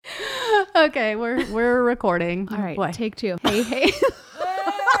Okay, we're recording. All right, Boy. take two. Hey.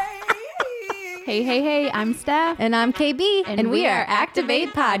 Hey, I'm Steph. And I'm KB. And we are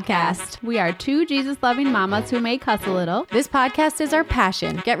Activate Podcast. We are two Jesus-loving mamas who may cuss a little. This podcast is our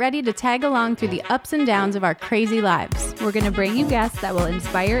passion. Get ready to tag along through the ups and downs of our crazy lives. We're going to bring you guests that will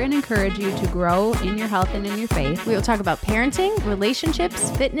inspire and encourage you to grow in your health and in your faith. We will talk about parenting,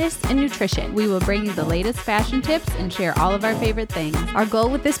 relationships, fitness, and nutrition. We will bring you the latest fashion tips and share all of our favorite things. Our goal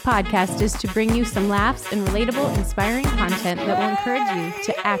with this podcast is to bring you some laughs and relatable, inspiring content that will encourage you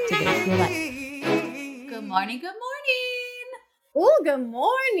to activate your life. Good morning. Oh, good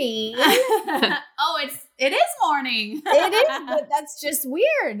morning. It is morning. It is, but that's just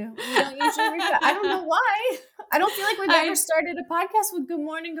weird. We don't usually I don't know why. I don't feel like we've ever started a podcast with good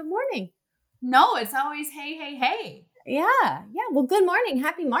morning, good morning. No, it's always hey. Yeah. Well, good morning.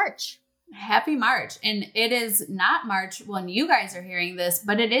 Happy March. Happy March. And it is not March when you guys are hearing this,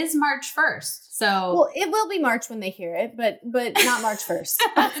 but it is March 1st. So well, it will be March when they hear it, but not March 1st.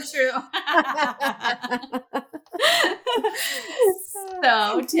 True.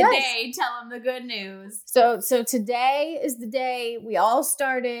 So today, tell them the good news. So today is the day we all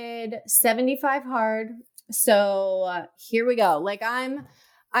started 75 hard. So here we go. Like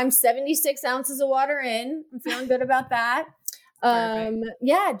I'm 76 ounces of water in. I'm feeling good about that.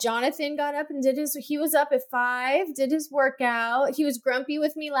 Yeah, Jonathan got up and he was up at 5, did his workout. He was grumpy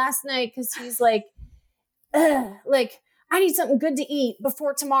with me last night because he's like, I need something good to eat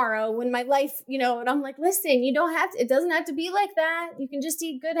before tomorrow when my life, and I'm like, listen, it doesn't have to be like that. You can just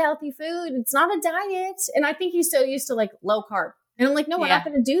eat good, healthy food. It's not a diet. And I think he's so used to like low carb. And I'm like, no, we're not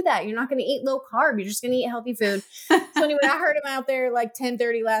going to do that. You're not going to eat low carb. You're just going to eat healthy food. So anyway, I heard him out there like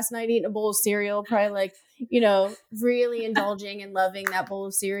 10:30 last night eating a bowl of cereal, probably like, really indulging and loving that bowl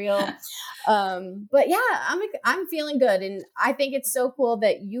of cereal. But yeah, I'm feeling good. And I think it's so cool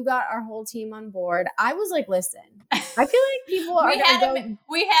that you got our whole team on board. I was like, listen, I feel like people are we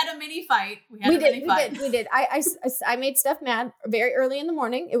had a mini fight. We did. I made Steph mad very early in the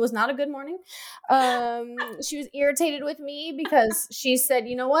morning. It was not a good morning. She was irritated with me because she said,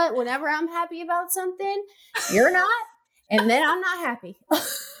 you know what? Whenever I'm happy about something, you're not. And then I'm not happy.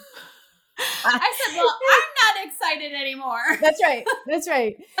 I said, well, I'm not excited anymore. That's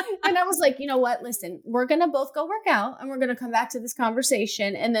right. And I was like, you know what? Listen, we're going to both go work out and we're going to come back to this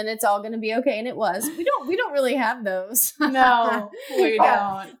conversation and then it's all going to be okay. And it was. We don't really have those. No, we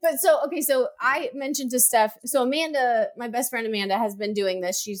don't. But so I mentioned to Steph, so Amanda, my best friend Amanda has been doing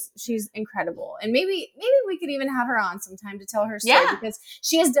this. She's incredible. And maybe we could even have her on sometime to tell her story because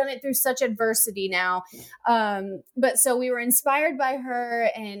she has done it through such adversity now. But so we were inspired by her,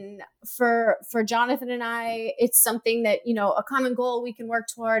 and for Jonathan and I, it's something that, a common goal we can work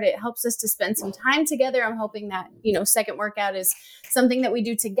toward. It helps us to spend some time together. I'm hoping that, second workout is something that we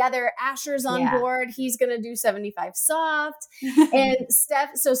do together. Asher's on board. He's going to do 75 soft. And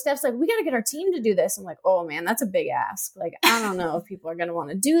Steph's like, we got to get our team to do this. I'm like, oh man, that's a big ask. Like, I don't know if people are going to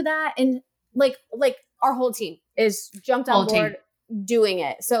want to do that. And like our whole team is jumped on board doing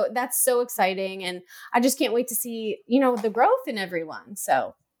it. So that's so exciting. And I just can't wait to see, the growth in everyone.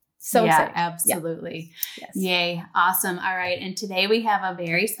 So excited. Absolutely. Yeah. Yes. Yay. Awesome. All right. And today we have a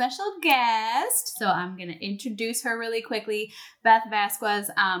very special guest. So I'm going to introduce her really quickly. Beth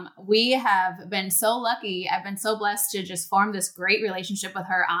Vasquez. We have been so lucky. I've been so blessed to just form this great relationship with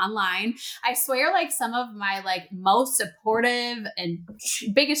her online. I swear, like some of my most supportive and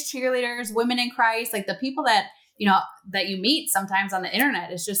biggest cheerleaders, women in Christ, like the people that you meet sometimes on the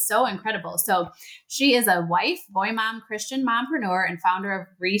internet is just so incredible. So she is a wife, boy mom, Christian mompreneur, and founder of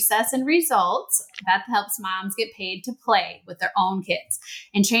Recess and Results. Beth helps moms get paid to play with their own kids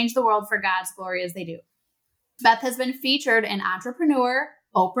and change the world for God's glory as they do. Beth has been featured in Entrepreneur,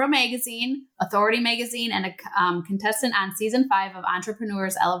 Oprah Magazine, Authority Magazine, and a contestant on season 5 of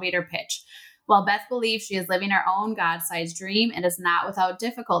Entrepreneur's Elevator Pitch. While Beth believes she is living her own God-sized dream, it is not without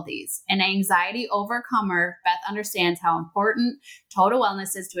difficulties. An anxiety overcomer, Beth understands how important total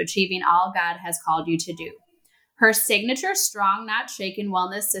wellness is to achieving all God has called you to do. Her signature Strong Not Shaken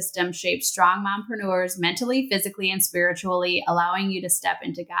wellness system shapes strong mompreneurs mentally, physically, and spiritually, allowing you to step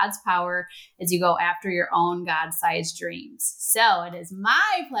into God's power as you go after your own God-sized dreams. So it is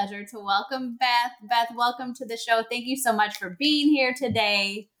my pleasure to welcome Beth. Beth, welcome to the show. Thank you so much for being here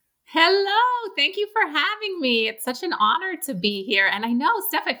today. Hello. Thank you for having me. It's such an honor to be here. And I know,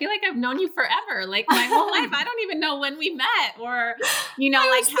 Steph, I feel like I've known you forever, like my whole life. I don't even know when we met or,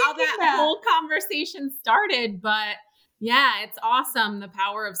 how that whole conversation started. But yeah, it's awesome. The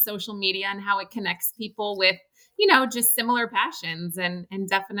power of social media and how it connects people with, just similar passions and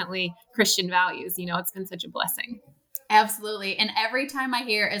definitely Christian values. It's been such a blessing. Absolutely. And every time I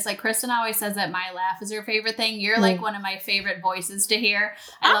hear, it's like Kristen always says that my laugh is her favorite thing. You're like one of my favorite voices to hear.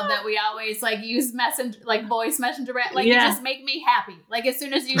 I love that we always like use voice messenger. Like you just make me happy. Like as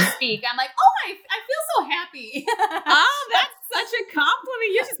soon as you speak, I'm like, oh, I feel so happy. Oh, that's such a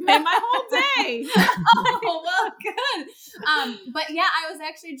compliment. You just made my whole day. Oh, well, good. But yeah, I was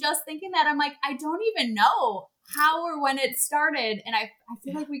actually just thinking that. I'm like, I don't even know how or when it started. And I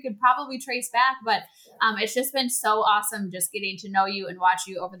feel like we could probably trace back, but it's just been so awesome just getting to know you and watch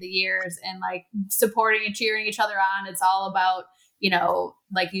you over the years and like supporting and cheering each other on. It's all about, you know,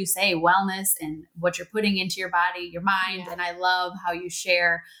 like you say, wellness and what you're putting into your body, your mind. Yeah. And I love how you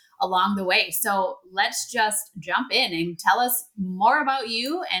share along the way. So let's just jump in and tell us more about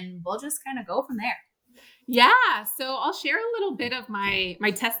you and we'll just kind of go from there. Yeah. So I'll share a little bit of my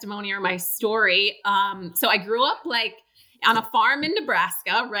testimony or my story. So I grew up like on a farm in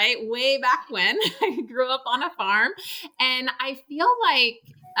Nebraska, right? Way back when I grew up on a farm, and I feel like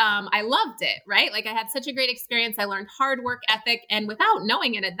I loved it, right? Like I had such a great experience. I learned hard work ethic, and without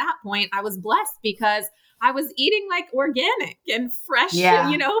knowing it at that point, I was blessed because I was eating like organic and fresh,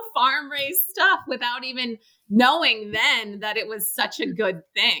 you know, farm raised stuff without even knowing then that it was such a good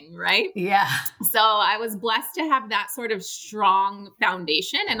thing, right? Yeah. So I was blessed to have that sort of strong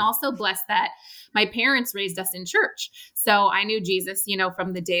foundation, and also blessed that my parents raised us in church. So I knew Jesus, you know,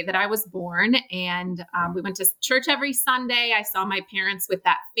 from the day that I was born, and we went to church every Sunday. I saw my parents with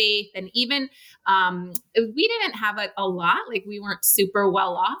that faith, and even we didn't have a lot, like we weren't super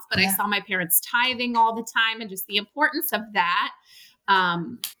well off, but I saw my parents tithing all the time, and just the importance of that.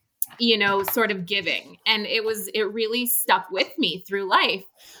 You know, sort of giving. And it really stuck with me through life.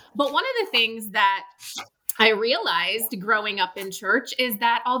 But one of the things that I realized growing up in church is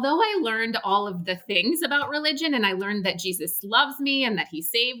that although I learned all of the things about religion, and I learned that Jesus loves me and that he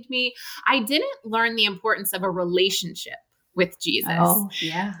saved me, I didn't learn the importance of a relationship with Jesus. Oh,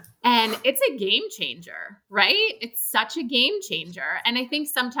 yeah. And it's a game changer, right? It's such a game changer. And I think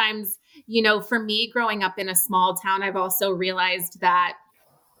sometimes, you know, for me growing up in a small town, I've also realized that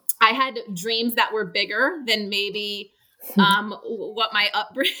I had dreams that were bigger than maybe what my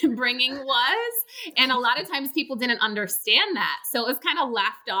upbringing was. And a lot of times people didn't understand that. So it was kind of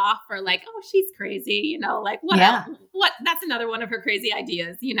laughed off, or like, oh, she's crazy, you know, like what that's another one of her crazy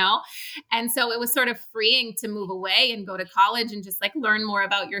ideas, you know? And so it was sort of freeing to move away and go to college and just like learn more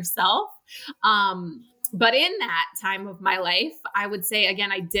about yourself. But in that time of my life, I would say,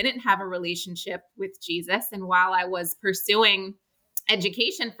 again, I didn't have a relationship with Jesus. And while I was pursuing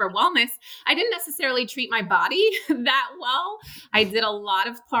education for wellness, I didn't necessarily treat my body that well. I did a lot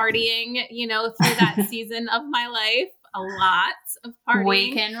of partying, you know, through that season of my life. A lot of partying.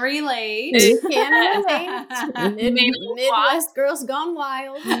 We can relate. We can relate. Midwest girls gone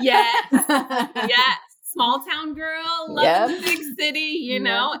wild. Yes. Yes. Small town girl, loving the big city, you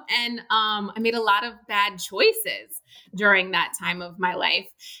know, and I made a lot of bad choices during that time of my life.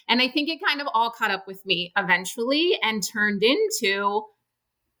 And I think it kind of all caught up with me eventually and turned into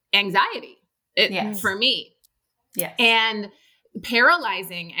anxiety for me. Yes. And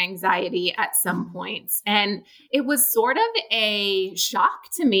paralyzing anxiety at some points. And it was sort of a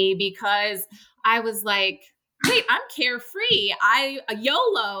shock to me because I was like, wait, I'm carefree.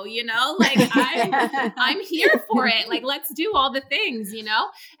 YOLO, you know, like I'm here for it. Like, let's do all the things, you know?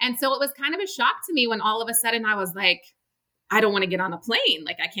 And so it was kind of a shock to me when all of a sudden I was like, I don't want to get on a plane.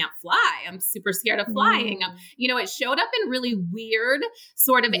 Like I can't fly. I'm super scared of flying. You know, it showed up in really weird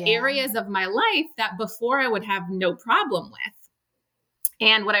sort of areas of my life that before I would have no problem with.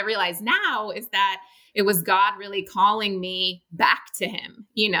 And what I realize now is that it was God really calling me back to him,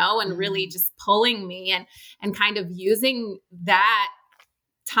 you know, and really just pulling me and kind of using that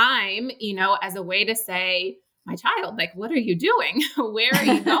time, you know, as a way to say, my child, like, what are you doing? Where are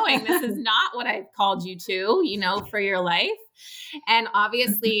you going? This is not what I've called you to, you know, for your life. And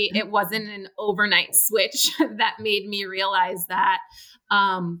obviously it wasn't an overnight switch that made me realize that.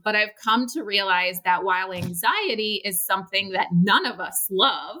 But I've come to realize that while anxiety is something that none of us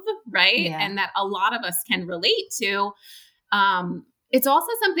love, right? Yeah. And that a lot of us can relate to, it's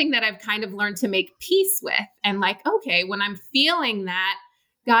also something that I've kind of learned to make peace with. And like, okay, when I'm feeling that,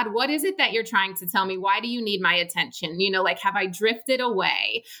 God, what is it that you're trying to tell me? Why do you need my attention? You know, like, have I drifted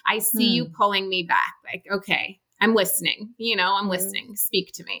away? I see you pulling me back. Like, okay, I'm listening, you know, I'm listening.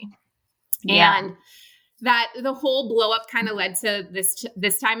 Speak to me. Yeah. And that the whole blow up kind of led to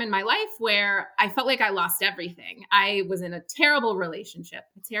this time in my life where I felt like I lost everything. I was in a terrible relationship.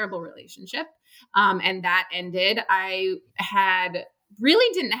 And that ended. I had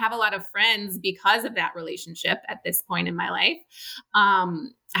really didn't have a lot of friends because of that relationship at this point in my life.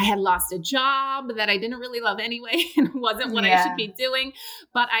 I had lost a job that I didn't really love anyway, and wasn't what I should be doing.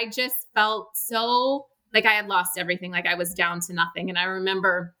 But I just felt so like I had lost everything. Like I was down to nothing. And I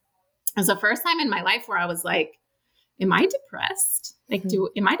remember it was the first time in my life where I was like, am I depressed? Like,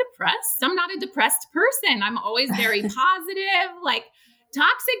 am I depressed? I'm not a depressed person. I'm always very positive. Like,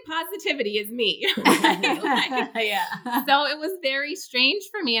 toxic positivity is me. Right? So it was very strange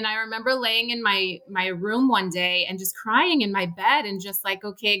for me. And I remember laying in my room one day and just crying in my bed and just like,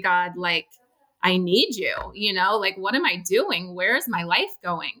 okay, God, like, I need you, you know, like, what am I doing? Where's my life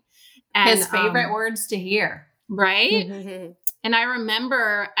going? And his favorite words to hear. Right. And I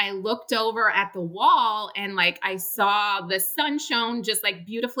remember I looked over at the wall and like, I saw the sun shone just like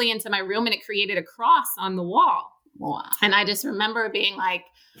beautifully into my room, and it created a cross on the wall. Wow. And I just remember being like,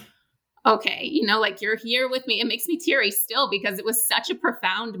 okay, you know, like you're here with me. It makes me teary still because it was such a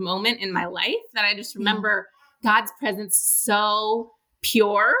profound moment in my life that I just remember God's presence so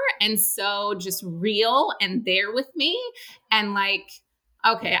pure and so just real and there with me. And like,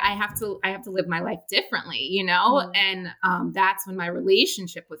 okay, I have to live my life differently, you know? And that's when my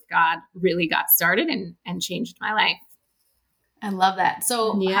relationship with God really got started and changed my life. I love that.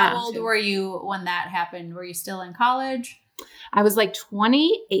 So how old were you when that happened? Were you still in college? I was like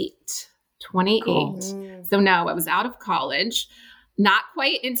 28. Cool. So no, I was out of college, not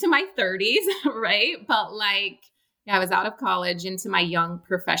quite into my 30s, right? But like, I was out of college into my young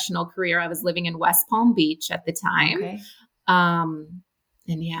professional career. I was living in West Palm Beach at the time. Okay.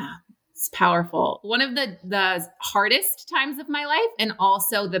 And yeah, it's powerful. One of the hardest times of my life and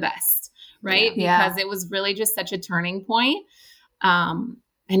also the best, right? Because it was really just such a turning point. And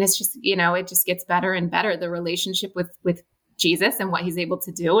it's just, you know, it just gets better and better. The relationship with Jesus and what he's able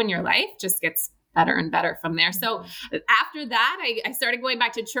to do in your life just gets better and better from there. So after that, I started going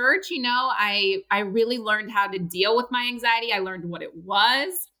back to church. You know, I really learned how to deal with my anxiety. I learned what it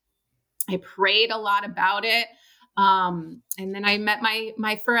was. I prayed a lot about it. And then I met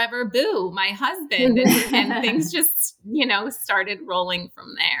my forever boo, my husband, and things just, you know, started rolling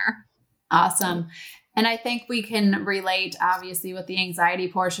from there. Awesome. And I think we can relate, obviously, with the anxiety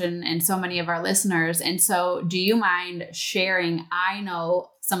portion and so many of our listeners. And so do you mind sharing? I know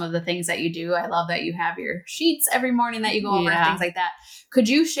some of the things that you do. I love that you have your sheets every morning that you go over and things like that. Could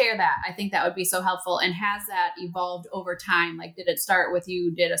you share that? I think that would be so helpful. And has that evolved over time? Like, did it start with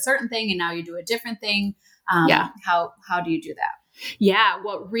you did a certain thing and now you do a different thing? How do you do that? Yeah.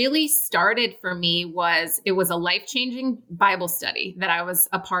 What really started for me was it was a life-changing Bible study that I was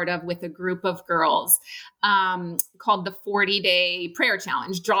a part of with a group of girls called the 40-Day Prayer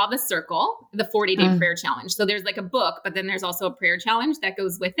Challenge. Draw the circle, the 40-Day Prayer Challenge. So there's like a book, but then there's also a prayer challenge that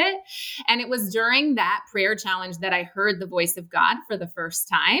goes with it. And it was during that prayer challenge that I heard the voice of God for the first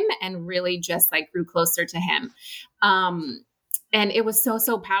time and really just like grew closer to him. And it was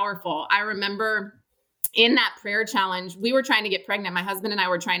so powerful. I remember in that prayer challenge, we were trying to get pregnant. My husband and I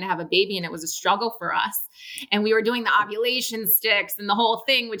were trying to have a baby, and it was a struggle for us. And we were doing the ovulation sticks and the whole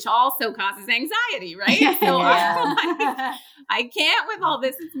thing, which also causes anxiety, right? So I can't with all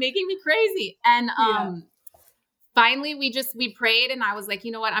this. It's making me crazy. And finally, we prayed, and I was like,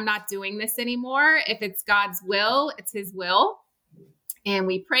 you know what? I'm not doing this anymore. If it's God's will, it's his will. And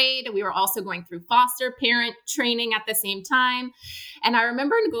we prayed. We were also going through foster parent training at the same time. And I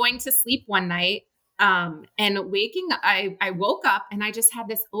remember going to sleep one night. And waking up, I woke up and I just had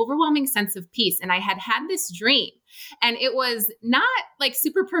this overwhelming sense of peace. And I had this dream, and it was not like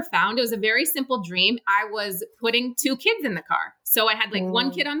super profound. It was a very simple dream. I was putting 2 kids in the car. So I had like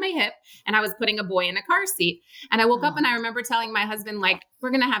one kid on my hip, and I was putting a boy in a car seat. And I woke up and I remember telling my husband, like, we're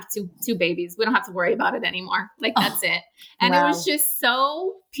going to have two babies. We don't have to worry about it anymore. Like, that's it. And it was just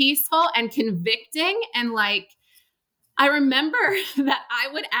so peaceful and convicting. And like, I remember that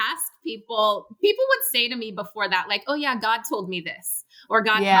I would ask people would say to me before that, like, oh yeah, God told me this, or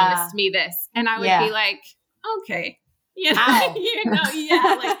God promised me this. And I would be like, okay, you know, like, you sure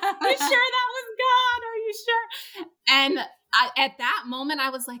that was God? Are you sure? And at that moment I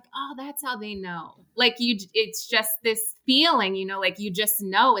was like, oh, that's how they know. Like it's just this feeling, you know, like you just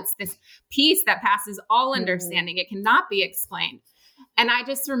know it's this peace that passes all understanding. It cannot be explained. And I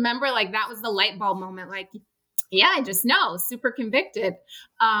just remember like, that was the light bulb moment. Like, yeah, I just know, super convicted.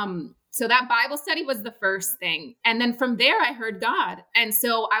 So that Bible study was the first thing. And then from there, I heard God. And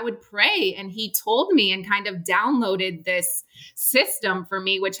so I would pray, and he told me and kind of downloaded this system for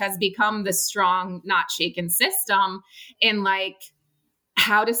me, which has become the strong, not shaken system in like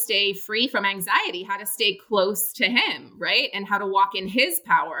how to stay free from anxiety, how to stay close to him, right? And how to walk in his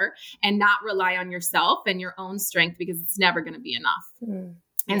power and not rely on yourself and your own strength, because it's never going to be enough.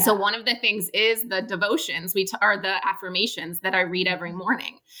 And so one of the things is the devotions, are the affirmations that I read every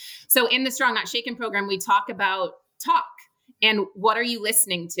morning. So in the Strong Not Shaken program, we talk about talk. And what are you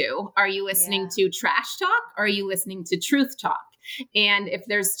listening to? Are you listening to trash talk? Or are you listening to truth talk? And if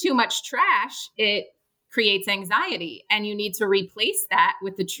there's too much trash, it creates anxiety, and you need to replace that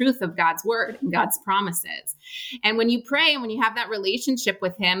with the truth of God's word and God's promises. And when you pray and when you have that relationship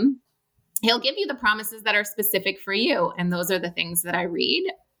with him, he'll give you the promises that are specific for you. And those are the things that I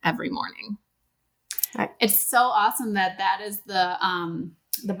read every morning. It's so awesome that is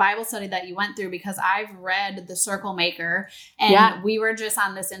the Bible study that you went through, because I've read The Circle Maker, and we were just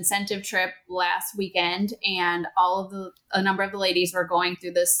on this incentive trip last weekend, and a number of the ladies were going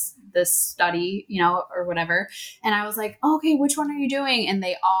through this study, or whatever. And I was like, okay, which one are you doing? And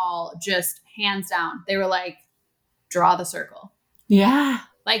they all just hands down, they were like, draw the circle. Yeah.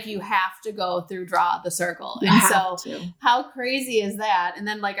 Like, you have to go through draw the circle. And so how crazy is that? And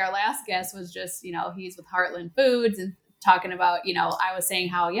then like our last guest was just, he's with Heartland Foods and talking about, I was saying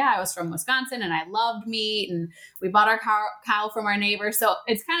how, I was from Wisconsin and I loved meat, and we bought our cow from our neighbor. So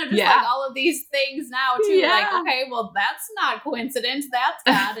it's kind of just like all of these things now too. Like, okay, well, that's not coincidence. That's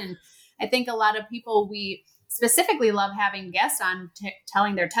God. And I think a lot of people, we specifically love having guests on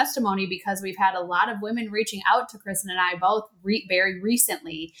telling their testimony, because we've had a lot of women reaching out to Kristen and I both very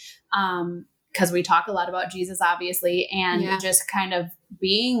recently, because we talk a lot about Jesus, obviously, and just kind of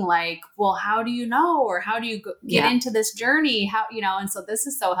being like, well, how do you know? Or how do you get into this journey? How, and so this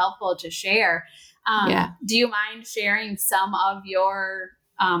is so helpful to share. Do you mind sharing some of your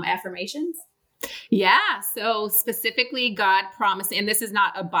affirmations? Yeah. So specifically, God promised, and this is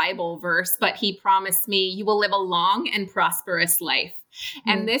not a Bible verse, but he promised me, you will live a long and prosperous life.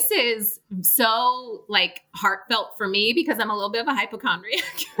 And this is so like heartfelt for me, because I'm a little bit of a hypochondriac.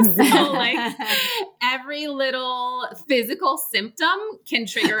 So like every little physical symptom can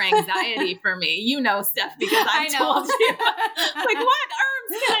trigger anxiety for me, Steph, because I've told you, like, what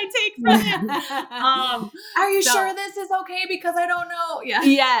herbs can I take from it? Are you sure this is okay? Because I don't know.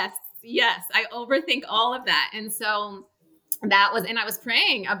 Yes. I overthink all of that. And so and I was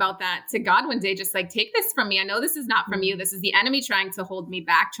praying about that to God one day, just like, take this from me. I know this is not from you. This is the enemy trying to hold me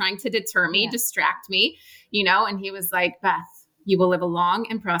back, trying to deter me, distract me, and he was like, Beth, you will live a long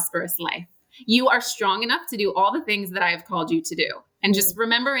and prosperous life. You are strong enough to do all the things that I have called you to do. And just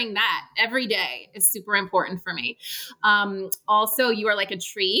remembering that every day is super important for me. Also, you are like a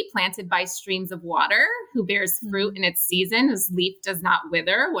tree planted by streams of water, who bears fruit in its season, whose leaf does not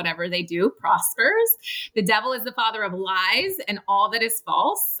wither. Whatever they do prospers. The devil is the father of lies and all that is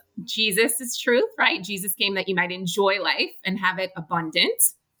false. Jesus is truth, right? Jesus came that you might enjoy life and have it abundant.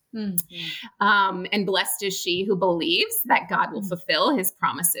 And blessed is she who believes that God will fulfill his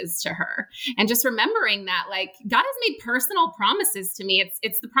promises to her. And just remembering that, like, God has made personal promises to me.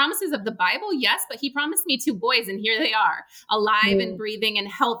 It's the promises of the Bible, yes, but he promised me 2 boys, and here they are, alive and breathing and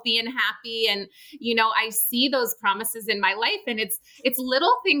healthy and happy. And, I see those promises in my life, and it's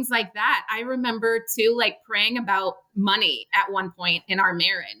little things like that. I remember too, like, praying about money at one point in our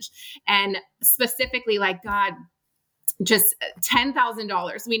marriage, and specifically like, God, just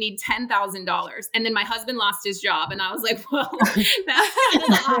 $10,000. We need $10,000. And then my husband lost his job. And I was like, well, that's kind of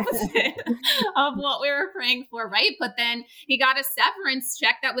the opposite of what we were praying for. Right. But then he got a severance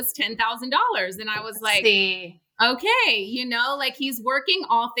check that was $10,000. And I was like, okay, like, he's working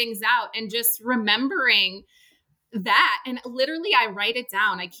all things out, and just remembering that. And literally I write it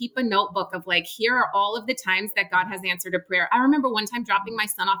down. I keep a notebook of like, here are all of the times that God has answered a prayer. I remember one time dropping my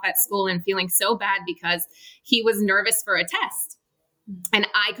son off at school and feeling so bad because he was nervous for a test. And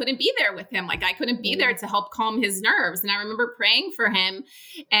I couldn't be there with him. Like, I couldn't be there to help calm his nerves. And I remember praying for him,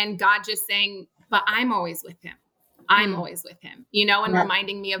 and God just saying, but I'm always with him. I'm always with him, and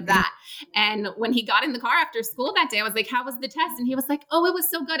reminding me of that. And when he got in the car after school that day, I was like, how was the test? And he was like, oh, it was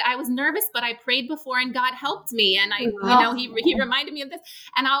so good. I was nervous, but I prayed before and God helped me. And he reminded me of this.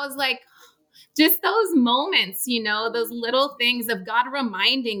 And I was like, just those moments, those little things of God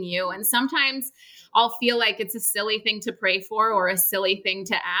reminding you. And sometimes I'll feel like it's a silly thing to pray for or a silly thing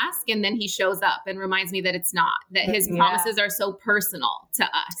to ask. And then he shows up and reminds me that it's not, that his promises are so personal to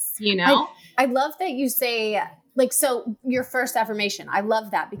us, I love that you say, like, so your first affirmation, I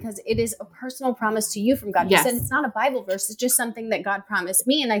love that, because it is a personal promise to you from God. Yes. You said it's not a Bible verse. It's just something that God promised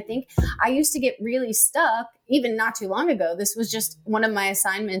me. And I think I used to get really stuck, even not too long ago. This was just one of my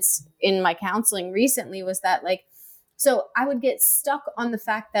assignments in my counseling recently, was that, like, so I would get stuck on the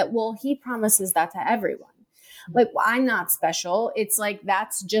fact that, well, he promises that to everyone. like, well, I'm not special. It's like,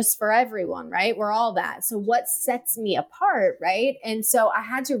 that's just for everyone, right? We're all that. So what sets me apart, right? And so I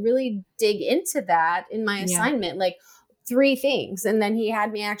had to really dig into that in my assignment, like 3 things. And then he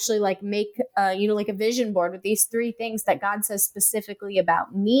had me actually like make, like a vision board with these 3 things that God says specifically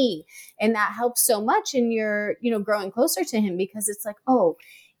about me. And that helps so much in your, growing closer to him, because it's like, oh,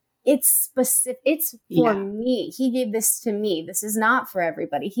 it's specific. It's for me. He gave this to me. This is not for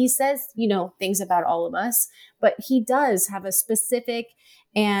everybody. He says, things about all of us, but he does have a specific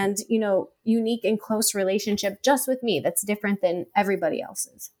and, unique and close relationship just with me that's different than everybody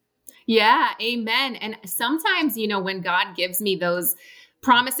else's. Yeah. Amen. And sometimes, when God gives me those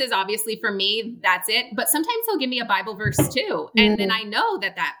promises, obviously for me, that's it. But sometimes he'll give me a Bible verse too. And then I know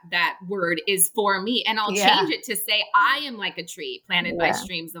that word is for me, and I'll change it to say, I am like a tree planted by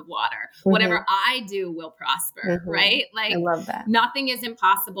streams of water. Whatever I do will prosper, right? Like, I love that. Nothing is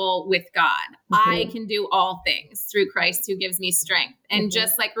impossible with God. I can do all things through Christ who gives me strength. And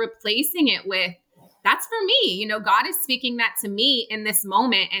just like replacing it with, that's for me. God is speaking that to me in this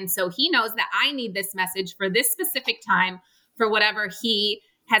moment. And so he knows that I need this message for this specific time, for whatever he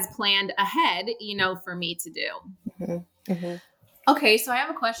has planned ahead, for me to do. Okay. So I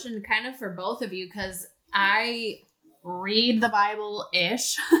have a question kind of for both of you, because I read the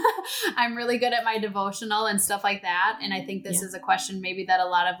Bible-ish. I'm really good at my devotional and stuff like that. And I think this is a question maybe that a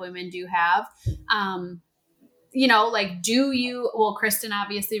lot of women do have. Kristen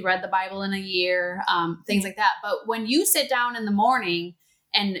obviously read the Bible in a year, things like that. But when you sit down in the morning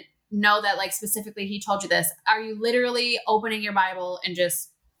and know that like specifically he told you this, are you literally opening your Bible and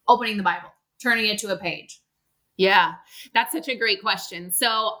just opening the Bible, turning it to a page? Yeah, that's such a great question.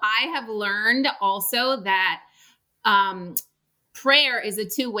 So I have learned also that prayer is a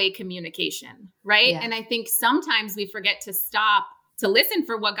 2-way communication, right? And I think sometimes we forget to stop to listen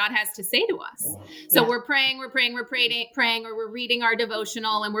for what God has to say to us. So we're praying, or we're reading our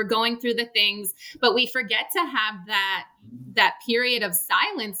devotional and we're going through the things, but we forget to have that period of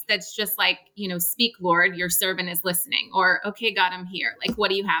silence that's just like, speak, Lord, your servant is listening, or, okay, God, I'm here. Like,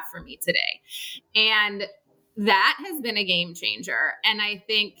 what do you have for me today? And that has been a game changer. And I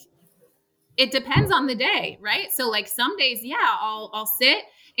think it depends on the day, right? So like some days, I'll sit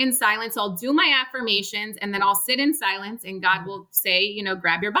in silence. I'll do my affirmations, and then I'll sit in silence, and God will say,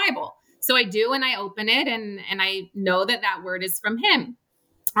 grab your Bible. So I do, and I open it, and I know that word is from him.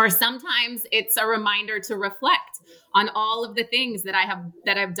 Or sometimes it's a reminder to reflect on all of the things that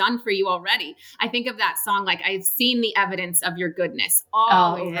I've done for you already. I think of that song, like, I've seen the evidence of your goodness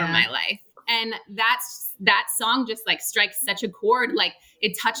all over my life. And that song just like strikes such a chord, like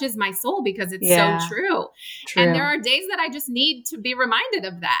it touches my soul because it's so true. And there are days that I just need to be reminded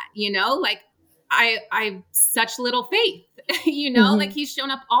of that, like I such little faith, like he's shown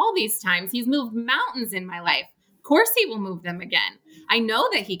up all these times. He's moved mountains in my life. Of course he will move them again. I know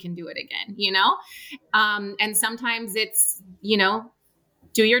that he can do it again, and sometimes it's,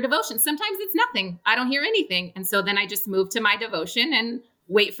 do your devotion. Sometimes it's nothing. I don't hear anything. And so then I just move to my devotion and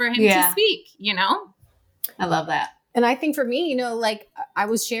wait for him to speak, I love that. And I think for me, like I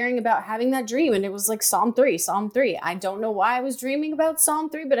was sharing about having that dream, and it was like Psalm 3. I don't know why I was dreaming about Psalm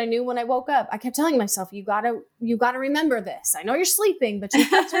 3, but I knew when I woke up, I kept telling myself, you gotta remember this. I know you're sleeping, but you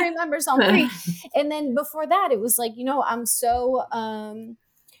have to remember Psalm 3. And then before that, it was like, I'm so,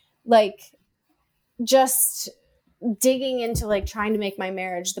 just digging into like trying to make my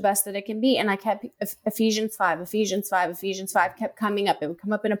marriage the best that it can be. And I kept Ephesians 5 kept coming up. It would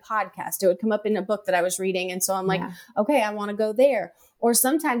come up in a podcast. It would come up in a book that I was reading. And so I'm like, okay, I want to go there. Or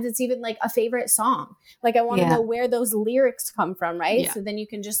sometimes it's even like a favorite song. Like I want to know where those lyrics come from. Right. So then you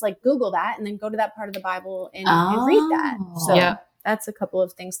can just like Google that and then go to that part of the Bible and read that. So that's a couple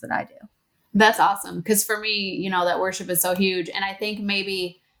of things that I do. That's awesome. Cause for me, that worship is so huge. And I think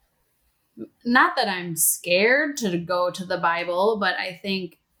maybe, not that I'm scared to go to the Bible, but I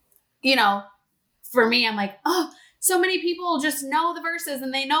think, for me, I'm like, oh, so many people just know the verses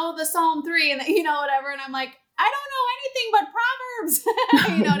and they know the Psalm 3 and whatever. And I'm like, I don't know anything but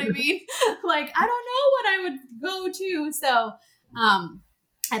Proverbs. You know what I mean? Like, I don't know what I would go to. So,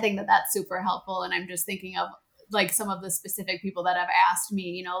 I think that that's super helpful. And I'm just thinking of like some of the specific people that have asked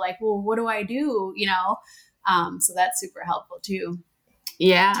me, like, well, what do I do? So that's super helpful too.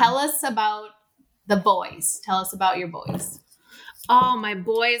 Yeah. Tell us about the boys. Tell us about your boys. Oh, my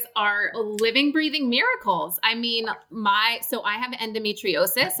boys are living, breathing miracles. I mean, so I have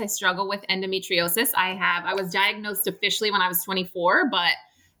endometriosis. I struggle with endometriosis. I was diagnosed officially when I was 24, but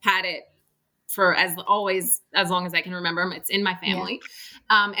had it for as long as I can remember. It's in my family.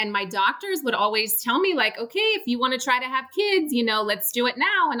 And my doctors would always tell me like, okay, if you want to try to have kids, let's do it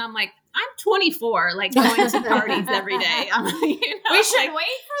now. And I'm like, I'm 24, like going to parties every day. We should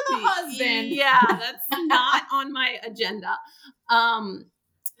wait for the husband. Yeah, that's not on my agenda.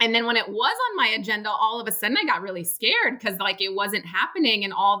 And then when it was on my agenda, all of a sudden I got really scared because like it wasn't happening.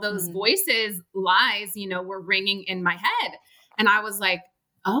 And all those voices, lies, were ringing in my head. And I was like,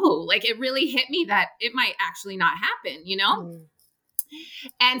 oh, like it really hit me that it might actually not happen,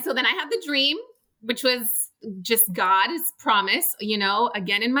 And so then I had the dream, which was just God's promise,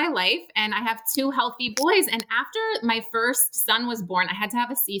 again in my life. And I have 2 healthy boys. And after my first son was born, I had to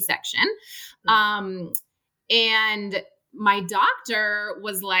have a C-section. And my doctor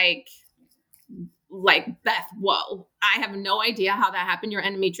was like, Beth, whoa, I have no idea how that happened. Your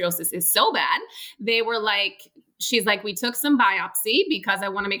endometriosis is so bad. They were like, she's like, we took some biopsy because I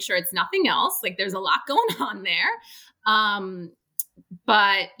want to make sure it's nothing else. Like there's a lot going on there.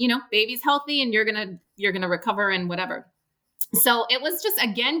 But baby's healthy and you're going to recover and whatever. So it was just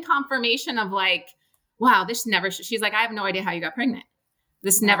again, confirmation of like, wow, this never she's like, I have no idea how you got pregnant.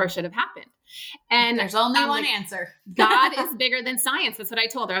 This never should have happened. And there's only one answer. God is bigger than science. That's what I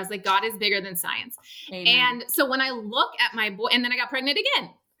told her. I was like, God is bigger than science. Amen. And so when I look at my boy, and then I got pregnant again,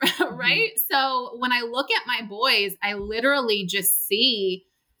 right? So when I look at my boys, I literally just see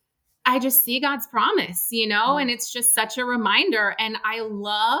God's promise, and it's just such a reminder. And I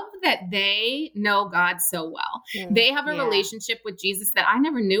love that they know God so well. They have a relationship with Jesus that I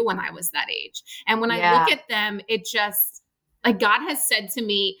never knew when I was that age. And when I look at them, it just, like God has said to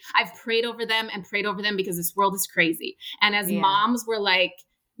me, I've prayed over them because this world is crazy. And as moms, we're like,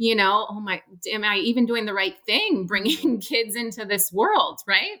 oh my, am I even doing the right thing? Bringing kids into this world,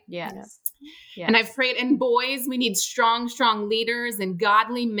 right? Yes. And I've prayed, and boys, we need strong, strong leaders and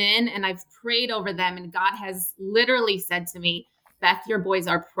godly men. And I've prayed over them. And God has literally said to me, Beth, your boys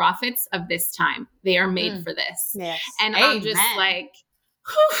are prophets of this time. They are made for this. Yes. And Amen. I'm just like,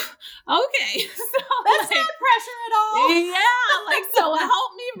 okay. So that's not pressure at all. Yeah. Like, so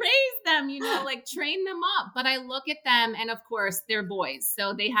help me raise them, like train them up. But I look at them and of course they're boys.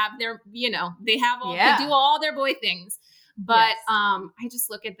 So they have their, they do all their boy things. But I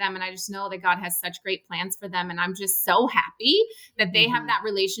just look at them and I just know that God has such great plans for them. And I'm just so happy that they have that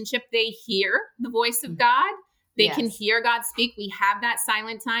relationship. They hear the voice of God. They can hear God speak. We have that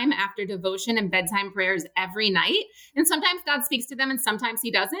silent time after devotion and bedtime prayers every night. And sometimes God speaks to them and sometimes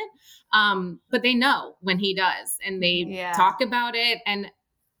he doesn't. But they know when he does and they talk about it. And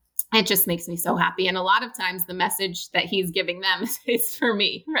it just makes me so happy. And a lot of times the message that he's giving them is for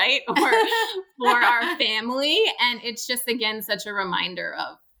me, right? Or for our family. And it's just, again, such a reminder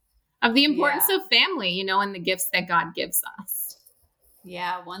of the importance of family, and the gifts that God gives us.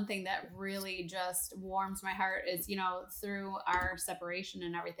 Yeah, one thing that really just warms my heart is, through our separation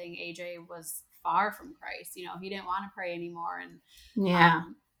and everything, AJ was far from Christ. He didn't want to pray anymore. And,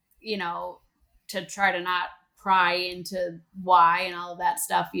 to try to not pry into why and all of that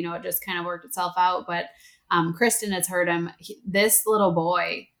stuff, it just kind of worked itself out. But Kristen has heard him. This little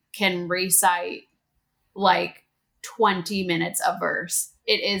boy can recite like 20 minutes a verse.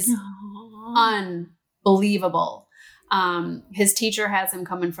 It is unbelievable. His teacher has him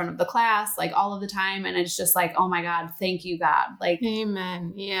come in front of the class like all of the time. And it's just like, oh my God, thank you, God. Like,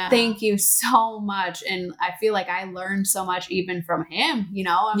 amen. Yeah. Thank you so much. And I feel like I learned so much even from him,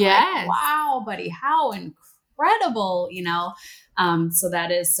 I'm like, wow, buddy, how incredible, so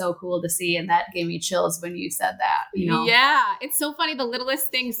that is so cool to see. And that gave me chills when you said that, Yeah. It's so funny. The littlest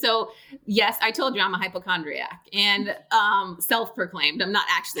thing. So yes, I told you I'm a hypochondriac and, self-proclaimed. I'm not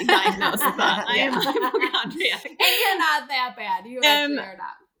actually diagnosed, but I am a hypochondriac. And you're not that bad. You actually are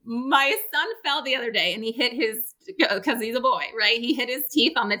not. My son fell the other day and he hit because he's a boy, right? He hit his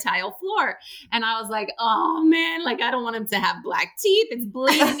teeth on the tile floor. And I was like, oh man, like I don't want him to have black teeth. It's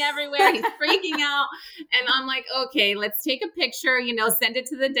bleeding everywhere. He's freaking out. And I'm like, okay, let's take a picture, send it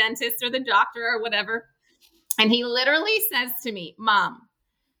to the dentist or the doctor or whatever. And he literally says to me, Mom,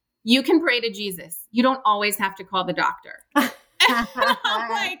 you can pray to Jesus. You don't always have to call the doctor. And I'm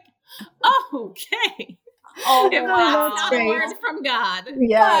like, oh, okay. Oh, if that's not a word from God.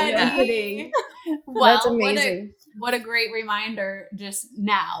 Yeah, kidding. Well, that's amazing. What a great reminder just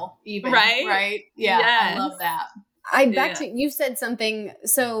now, even. Right? Right? Yeah, yes. I love that. Back to, you said something.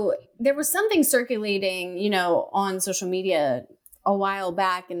 So there was something circulating, on social media a while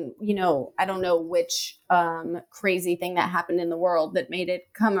back. And, I don't know which crazy thing that happened in the world that made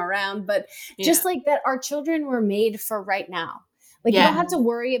it come around. But just like that, our children were made for right now. Like, you don't have to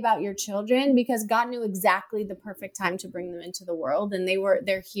worry about your children because God knew exactly the perfect time to bring them into the world. And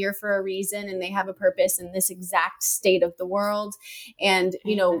they're here for a reason, and they have a purpose in this exact state of the world. And,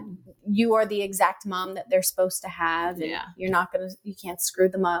 you know, you are the exact mom that they're supposed to have. And you can't screw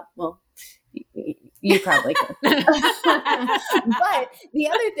them up. Well, you probably could. But the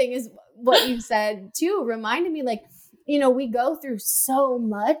other thing is what you said too, reminded me, like, you know, we go through so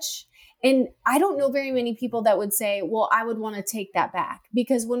much. And I don't know very many people that would say, well, I would want to take that back,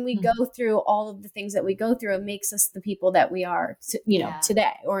 because when we go through all of the things that we go through, it makes us the people that we are,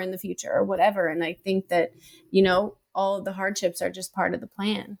 today or in the future or whatever. And I think that, you know, all of the hardships are just part of the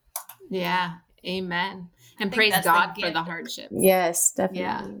plan. Yeah. Amen. And praise God for the hardships. Yes, definitely.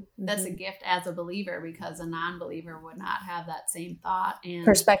 Yeah. That's a gift as a believer, because a non-believer would not have that same thought and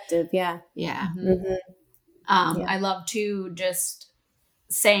perspective. Yeah. Yeah. I love too, just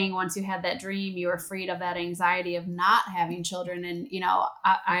saying once you had that dream, you were freed of that anxiety of not having children. And, you know,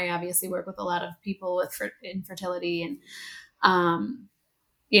 I obviously work with a lot of people with infertility, and,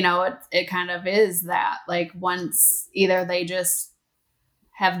 you know, it kind of is that, like, once either they just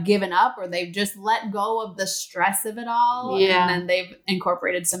have given up or they've just let go of the stress of it all. And then they've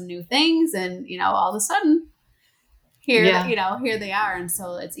incorporated some new things, and, you know, all of a sudden here they are. And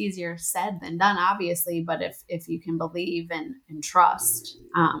so it's easier said than done, obviously. But if you can believe and trust,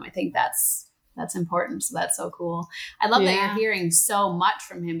 I think that's important. So that's so cool. I love that you're hearing so much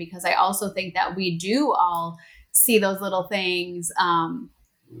from him, because I also think that we do all see those little things. Well,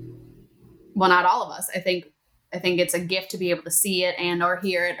 not all of us. I think it's a gift to be able to see it and or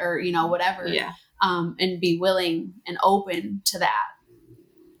hear it, or, you know, whatever, and be willing and open to that.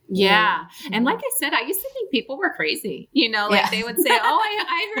 Yeah. And like I said, I used to think people were crazy, you know, like they would say, oh,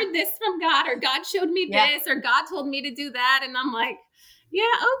 I heard this from God, or God showed me this, or God told me to do that. And I'm like, yeah,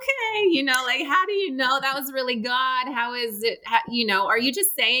 okay. You know, like, how do you know that was really God? How is it, you know, are you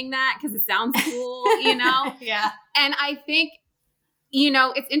just saying that because it sounds cool, you know? And I think, you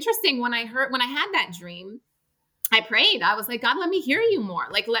know, it's interesting when I had that dream, I prayed. I was like, God, let me hear you more.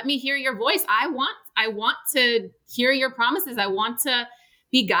 Like, let me hear your voice. I want to hear your promises. I want to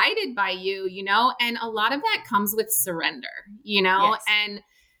be guided by you, you know? And a lot of that comes with surrender, you know? And,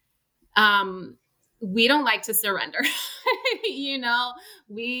 we don't like to surrender, you know,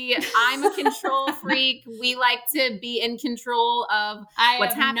 I'm a control freak. We like to be in control of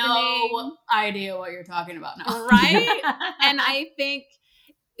what's happening. No idea what you're talking about now. Right. And I think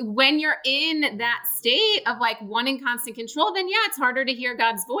when you're in that state of like wanting constant control, then it's harder to hear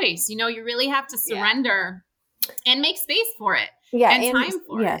God's voice. You know, you really have to surrender and make space for it. And time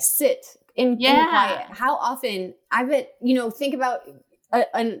for it. Sit in quiet. How often, I bet, you know, think about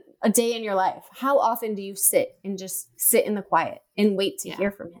a day in your life. How often do you sit and just sit in the quiet and wait to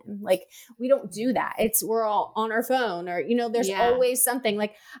hear from him? Like, we don't do that. We're all on our phone, or, you know, there's always something.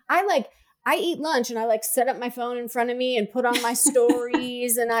 Like, I eat lunch and I set up my phone in front of me and put on my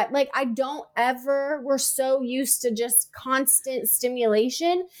stories. And we're so used to just constant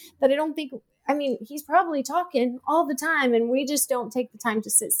stimulation that I don't think, he's probably talking all the time, and we just don't take the time to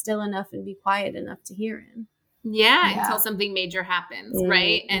sit still enough and be quiet enough to hear him. Until something major happens,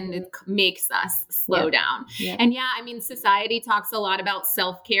 right? And it makes us slow down. And society talks a lot about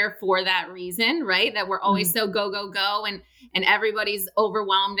self-care for that reason, right? That we're always so go, go, go, and everybody's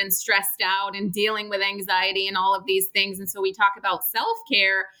overwhelmed and stressed out and dealing with anxiety and all of these things. And so we talk about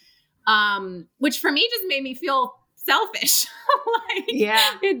self-care, which for me just made me feel selfish.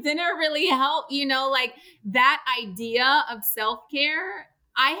 It didn't really help, you know, like that idea of self-care.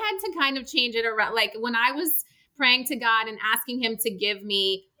 I had to kind of change it around. Like, when I was praying to God and asking him to give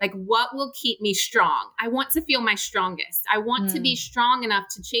me, like, what will keep me strong? I want to feel my strongest. I want to be strong enough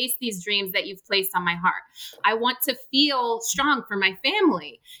to chase these dreams that you've placed on my heart. I want to feel strong for my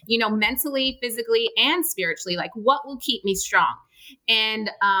family, you know, mentally, physically, and spiritually. Like, what will keep me strong?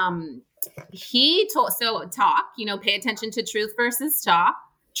 And, he told, you know, pay attention to truth versus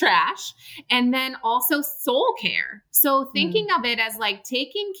trash, and then also soul care. So thinking of it as like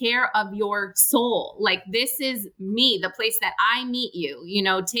taking care of your soul, like, this is me, the place that I meet you, you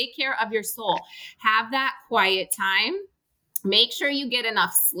know, take care of your soul, have that quiet time, make sure you get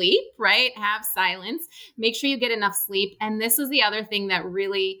enough sleep, right? Have silence, make sure you get enough sleep. And this was the other thing that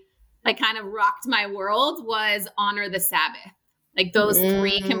really like kind of rocked my world, was honor the Sabbath. Like, those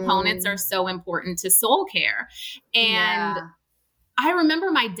three components are so important to soul care. And I remember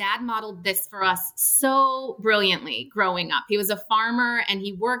my dad modeled this for us so brilliantly growing up. He was a farmer and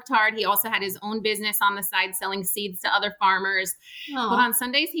he worked hard. He also had his own business on the side, selling seeds to other farmers. But on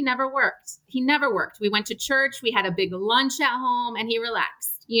Sundays, he never worked. We went to church. We had a big lunch at home, and he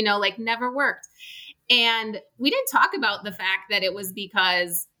relaxed, you know, like, never worked. And we didn't talk about the fact that it was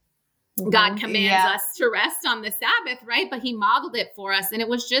because God commands us to rest on the Sabbath, right? But he modeled it for us. And it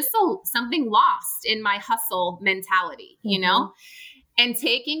was just something lost in my hustle mentality, you know? And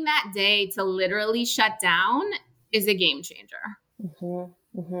taking that day to literally shut down is a game changer.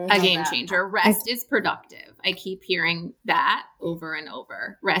 A game changer. Rest is productive. I keep hearing that over and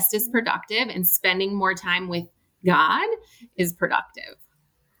over. Rest is productive, and spending more time with God is productive.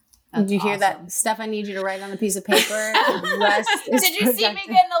 Did you hear that? Steph, I need you to write on a piece of paper. Rest is Did you see me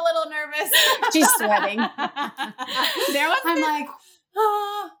getting a little nervous? She's sweating. I'm like,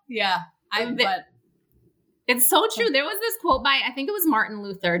 yeah. But it's so true. There was this quote by, I think it was Martin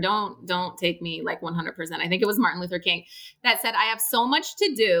Luther. Don't take me like 100%. I think it was Martin Luther King that said, I have so much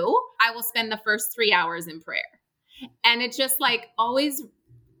to do. I will spend the first 3 hours in prayer. And it just like always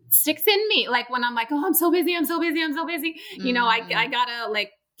sticks in me. Like when I'm like, oh, I'm so busy. You know, I gotta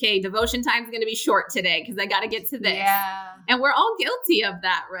like, okay, devotion time is going to be short today because I got to get to this. Yeah. And we're all guilty of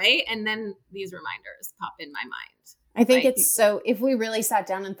that, right? And then these reminders pop in my mind. I think it's so, if we really sat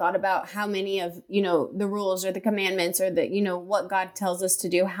down and thought about how many of, you know, the rules or the commandments or the, you know, what God tells us to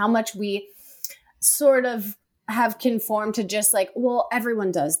do, how much we sort of have conformed to just like, well,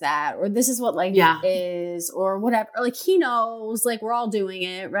 everyone does that, or this is what life is, or whatever. Like he knows, like we're all doing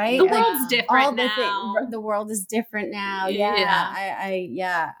it, right? The world's different now. The world is different now.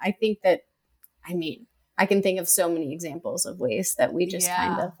 I think that, I mean, I can think of so many examples of ways that we just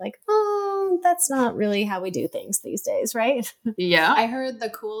kind of like, oh, that's not really how we do things these days, right? Yeah. I heard the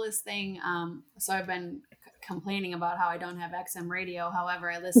coolest thing. So I've been complaining about how I don't have XM radio.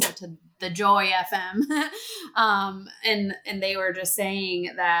 However, I listen to the Joy FM. And they were just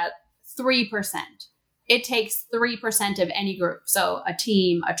saying that 3%, it takes 3% of any group. So a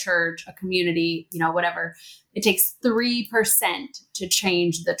team, a church, a community, you know, whatever, it takes 3% to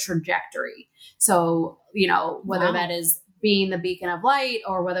change the trajectory. So, you know, whether that is being the beacon of light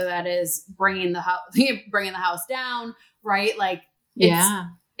or whether that is bringing the house down, right? Like,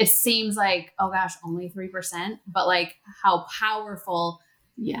 it seems like, oh gosh, only 3%, but like how powerful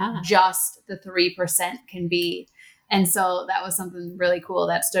just the 3% can be. And so that was something really cool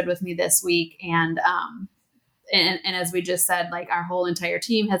that stood with me this week. And as we just said, like our whole entire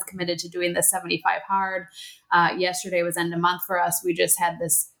team has committed to doing the 75 hard. Yesterday was end of month for us. We just had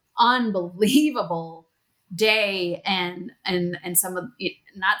this unbelievable day and some of,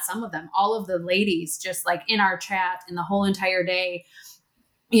 not some of them, all of the ladies just like in our chat and the whole entire day,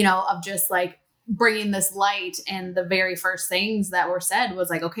 you know, of just like bringing this light. And the very first things that were said was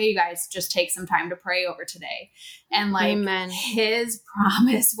like, okay, you guys just take some time to pray over today. And like his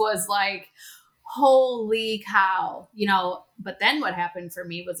promise was like, holy cow, you know. But then what happened for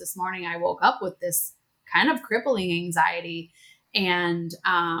me was this morning I woke up with this kind of crippling anxiety, and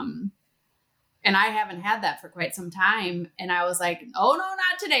I haven't had that for quite some time. And I was like, oh no,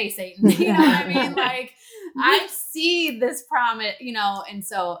 not today, Satan. You know what I mean? Like I see this promise, you know? And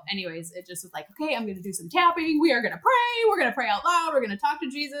so anyways, it just was like, okay, I'm going to do some tapping. We are going to pray. We're going to pray out loud. We're going to talk to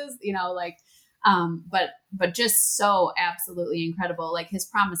Jesus, you know, like, but just so absolutely incredible. Like his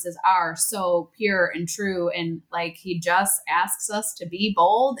promises are so pure and true. And like, he just asks us to be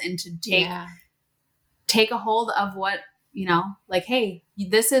bold and to take a hold of what, you know, like, hey,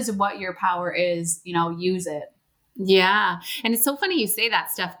 this is what your power is, you know, use it. Yeah. And it's so funny you say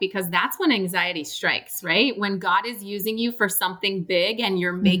that stuff, because that's when anxiety strikes, right? When God is using you for something big and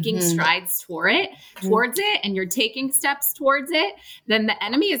you're making strides towards it, and you're taking steps towards it, then the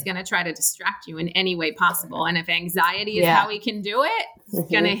enemy is going to try to distract you in any way possible. And if anxiety is how he can do it, he's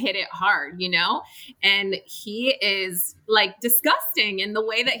going to hit it hard, you know? And he is like disgusting in the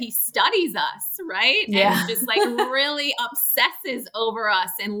way that he studies us, right? Yeah. And just like really obsesses over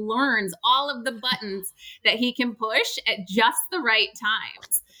us and learns all of the buttons that he can push at just the right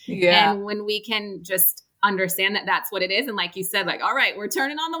times. Yeah. And when we can just understand that that's what it is. And like you said, like, all right, we're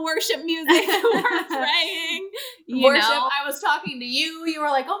turning on the worship music. We're praying. Worship. Know? I was talking to you. You were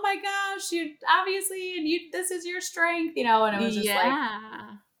like, oh my gosh, you obviously, and this is your strength, you know? And it was just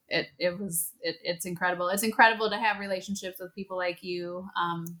like, it's incredible. It's incredible to have relationships with people like you,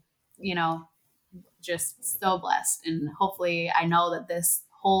 you know, just so blessed. And hopefully I know that this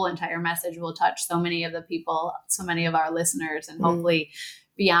whole entire message will touch so many of the people, so many of our listeners, and hopefully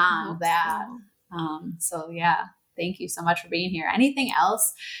beyond that. So yeah, thank you so much for being here. Anything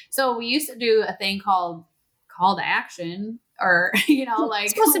else? So we used to do a thing called Call to Action, or, you know, like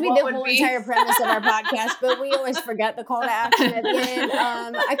it's supposed to be the whole entire premise of our podcast, but we always forget the call to action at the end.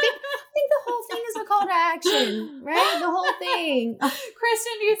 I think the whole thing is a call to action, right? The whole thing.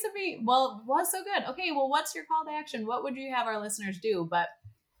 Kristen used to be, well, was so good. Okay, well, what's your call to action? What would you have our listeners do? But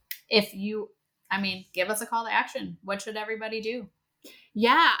if you, I mean, give us a call to action. What should everybody do?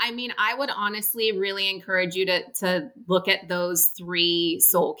 Yeah, I mean, I would honestly really encourage you to look at those 3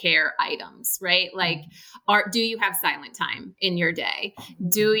 soul care items, right? Like, do you have silent time in your day?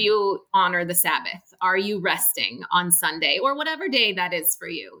 Do you honor the Sabbath? Are you resting on Sunday or whatever day that is for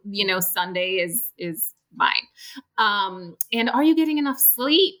you? You know, Sunday is fine. And are you getting enough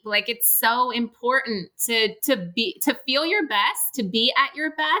sleep? Like, it's so important to feel your best, to be at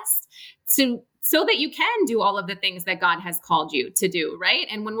your best, so that you can do all of the things that God has called you to do, right?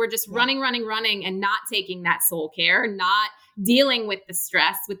 And when we're just running and not taking that soul care, not dealing with the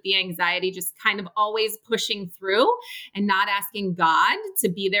stress, with the anxiety, just kind of always pushing through and not asking God to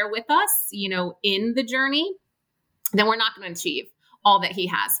be there with us, you know, in the journey, then we're not going to achieve all that he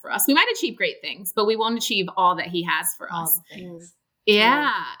has for us. We might achieve great things, but we won't achieve all that he has for us.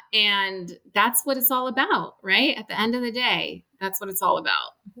 Yeah. And that's what it's all about, right? At the end of the day, that's what it's all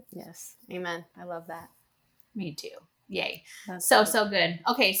about. Yes. Amen. I love that. Me too. Yay. That's so good.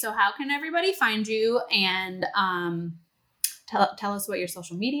 Okay. So how can everybody find you? And tell us what your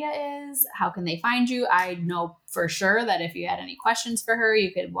social media is. How can they find you? I know for sure that if you had any questions for her,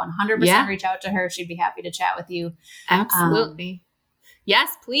 you could 100% reach out to her. She'd be happy to chat with you. Absolutely.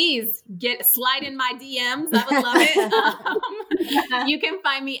 Yes, please slide in my DMs. I would love it. You can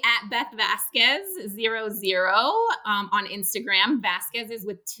find me at Beth Vasquez 00 on Instagram. Vasquez is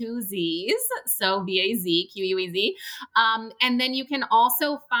with 2 Z's, so VAZQUEZ. And then you can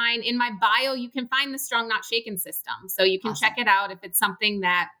also find in my bio, you can find the Strong Not Shaken system. So you can check it out if it's something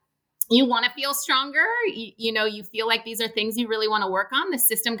that you want to feel stronger. You know, you feel like these are things you really want to work on. The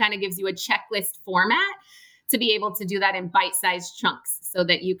system kind of gives you a checklist format to be able to do that in bite-sized chunks so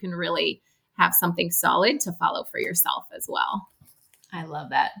that you can really have something solid to follow for yourself as well. I love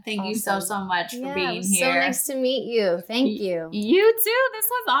that. Thank you so much for being here. So nice to meet you. Thank you. You too. This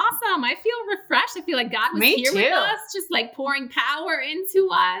was awesome. I feel refreshed. I feel like God was here with us, just like pouring power into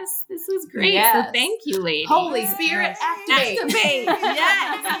us. This was great. Yes. So thank you, ladies. Holy Spirit, activate.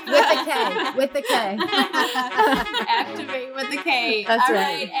 Yes. With the K. Activate with the K. That's All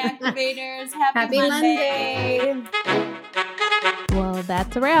right. Activators. Happy Monday. Well,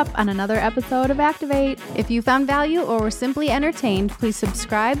 that's a wrap on another episode of Activate. If you found value or were simply entertained, please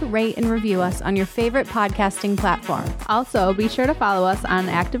subscribe, rate, and review us on your favorite podcasting platform. Also, be sure to follow us on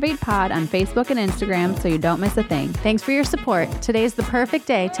Activate Pod on Facebook and Instagram so you don't miss a thing. Thanks for your support. Today is the perfect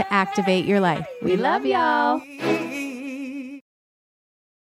day to activate your life. We love y'all.